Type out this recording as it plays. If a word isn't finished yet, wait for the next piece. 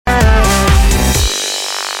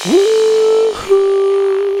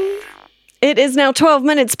It is now 12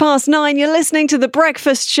 minutes past 9. You're listening to The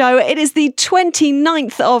Breakfast Show. It is the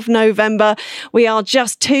 29th of November. We are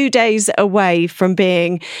just 2 days away from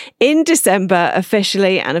being in December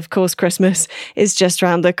officially. And of course, Christmas is just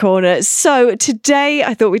around the corner. So today,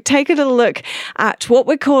 I thought we'd take a little look at what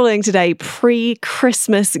we're calling today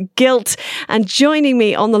pre-Christmas guilt. And joining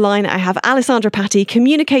me on the line, I have Alessandra Patti,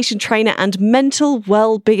 communication trainer and mental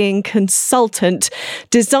well-being consultant,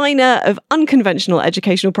 designer of unconventional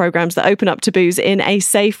educational programs that open up taboos in a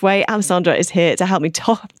safe way. Alessandra is here to help me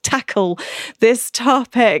tackle this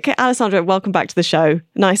topic. Alessandra, welcome back to the show.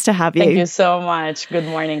 Nice to have you. Thank you so much. Good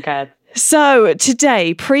morning, Kat. So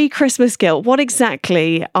today, pre-Christmas guilt, what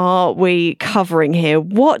exactly are we covering here?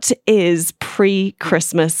 What is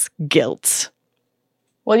pre-Christmas guilt?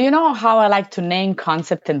 Well, you know how I like to name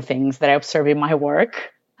concepts and things that I observe in my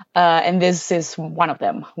work? And this is one of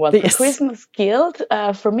them. Well, Yes. Christmas guilt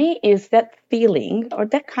for me is that feeling or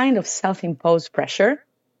that kind of self-imposed pressure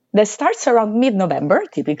that starts around mid-November,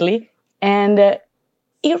 typically. And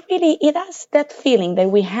it has that feeling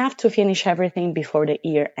that we have to finish everything before the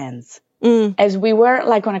year ends. As we were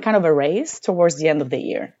like on a kind of a race towards the end of the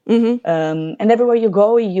year. And everywhere you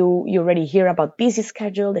go, you already hear about busy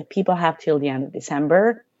schedule that people have till the end of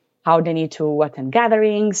December, how they need to attend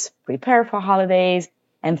gatherings, prepare for holidays,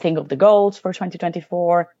 and think of the goals for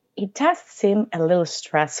 2024. It does seem a little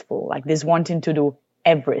stressful, like this wanting to do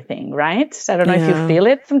everything, right? So I don't know if you feel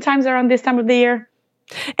it sometimes around this time of the year.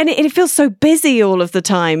 And it feels so busy all of the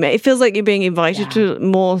time. It feels like you're being invited to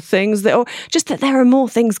more things, or just that there are more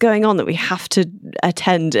things going on that we have to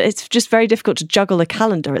attend. It's just very difficult to juggle a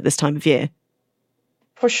calendar at this time of year.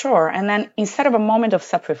 For sure. And then instead of a moment of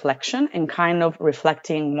self-reflection and kind of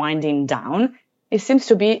reflecting, winding down, it seems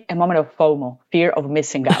to be a moment of FOMO, fear of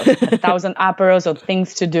missing out, 1,000 aperos of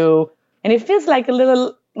things to do. And it feels like a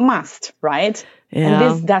little must, right? Yeah. And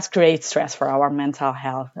this does create stress for our mental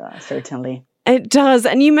health, certainly. It does.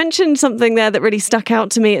 And you mentioned something there that really stuck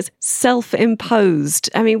out to me. It's self-imposed.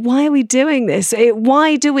 I mean, why are we doing this?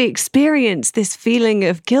 Why do we experience this feeling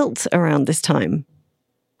of guilt around this time?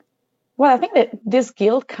 Well, I think that this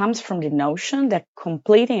guilt comes from the notion that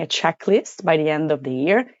completing a checklist by the end of the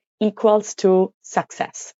year equals to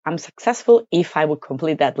success. I'm successful if I would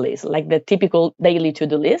complete that list, like the typical daily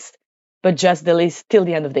to-do list, but just the list till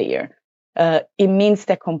the end of the year. It means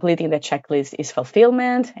that completing the checklist is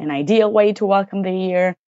fulfillment, an ideal way to welcome the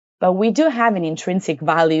year. But we do have an intrinsic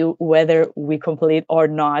value whether we complete or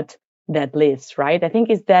not that list, right? I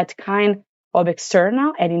think it's that kind of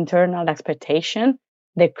external and internal expectation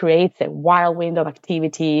that creates a whirlwind of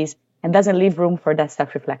activities and doesn't leave room for that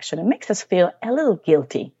self-reflection. It makes us feel a little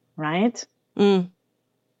guilty, right?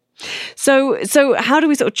 So how do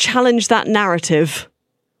we sort of challenge that narrative?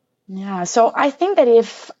 Yeah, so I think that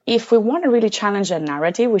if we want to really challenge that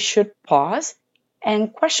narrative, we should pause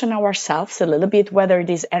and question ourselves a little bit whether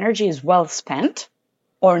this energy is well spent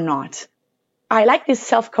or not. I like these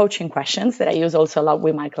self-coaching questions that I use also a lot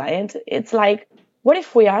with my clients. It's like, what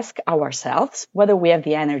if we ask ourselves whether we have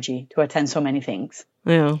the energy to attend so many things?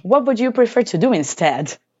 Yeah. What would you prefer to do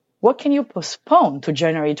instead? What can you postpone to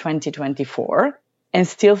January 2024 and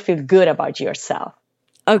still feel good about yourself?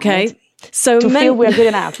 Okay. Right? So to feel we're good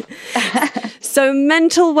enough. So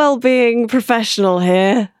mental well-being professional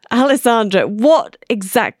here, Alessandra, what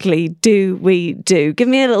exactly do we do? Give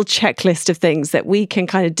me a little checklist of things that we can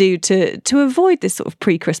kind of do to avoid this sort of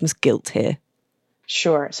pre-Christmas guilt here.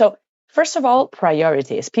 Sure. So first of all,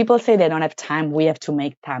 priorities. People say they don't have time. We have to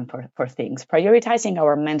make time for things. Prioritizing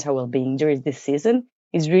our mental well-being during this season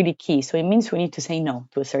is really key. So it means we need to say no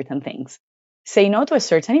to certain things. Say no to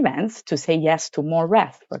certain events to say yes to more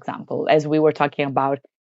rest, for example, as we were talking about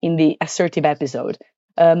in the assertive episode.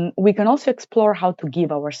 We can also explore how to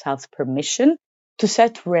give ourselves permission to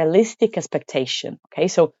set realistic expectation. Okay,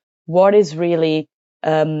 so what is really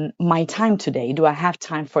my time today? Do I have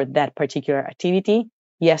time for that particular activity?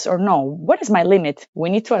 Yes or no? What is my limit?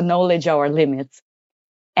 We need to acknowledge our limits.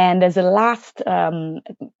 And as a last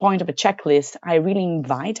point of a checklist, I really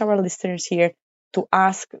invite our listeners here to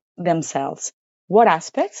ask themselves what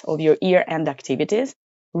aspects of your year-end activities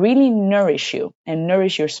really nourish you and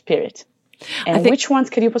nourish your spirit, and which ones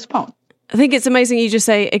can you postpone? I think it's amazing you just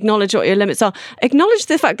say acknowledge what your limits are. Acknowledge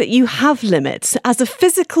the fact that you have limits. As a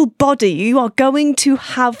physical body, you are going to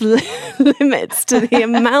have limits to the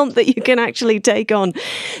amount that you can actually take on.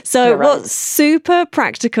 So what super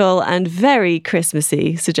practical and very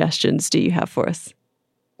Christmassy suggestions do you have for us?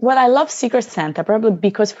 Well, I love Secret Santa, probably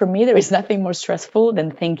because for me, there is nothing more stressful than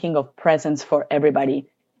thinking of presents for everybody.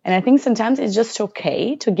 And I think sometimes it's just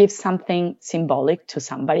okay to give something symbolic to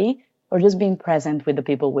somebody or just being present with the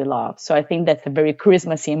people we love. So I think that's a very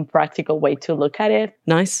Christmassy and practical way to look at it.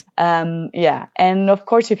 Nice. Yeah. And of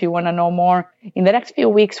course, if you want to know more, in the next few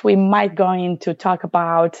weeks, we might go in to talk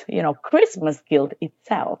about, Christmas guilt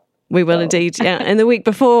itself. We will indeed, yeah. And the week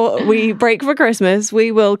before we break for Christmas,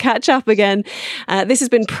 we will catch up again. This has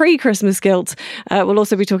been pre-Christmas guilt. We'll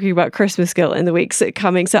also be talking about Christmas guilt in the weeks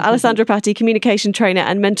coming. So Alessandra Patti, communication trainer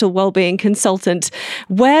and mental wellbeing consultant.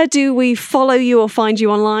 Where do we follow you or find you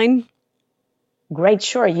online? Great,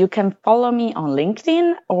 sure. You can follow me on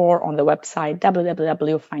LinkedIn or on the website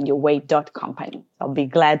www.findyourway.company. I'll be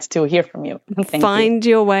glad to hear from you.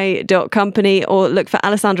 Findyourway.company, or look for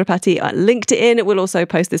Alessandra Patti at LinkedIn. We'll also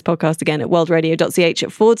post this podcast again at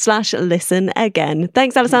worldradio.ch/listen again.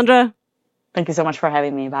 Thanks, Alessandra. Thank you so much for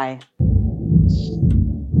having me. Bye.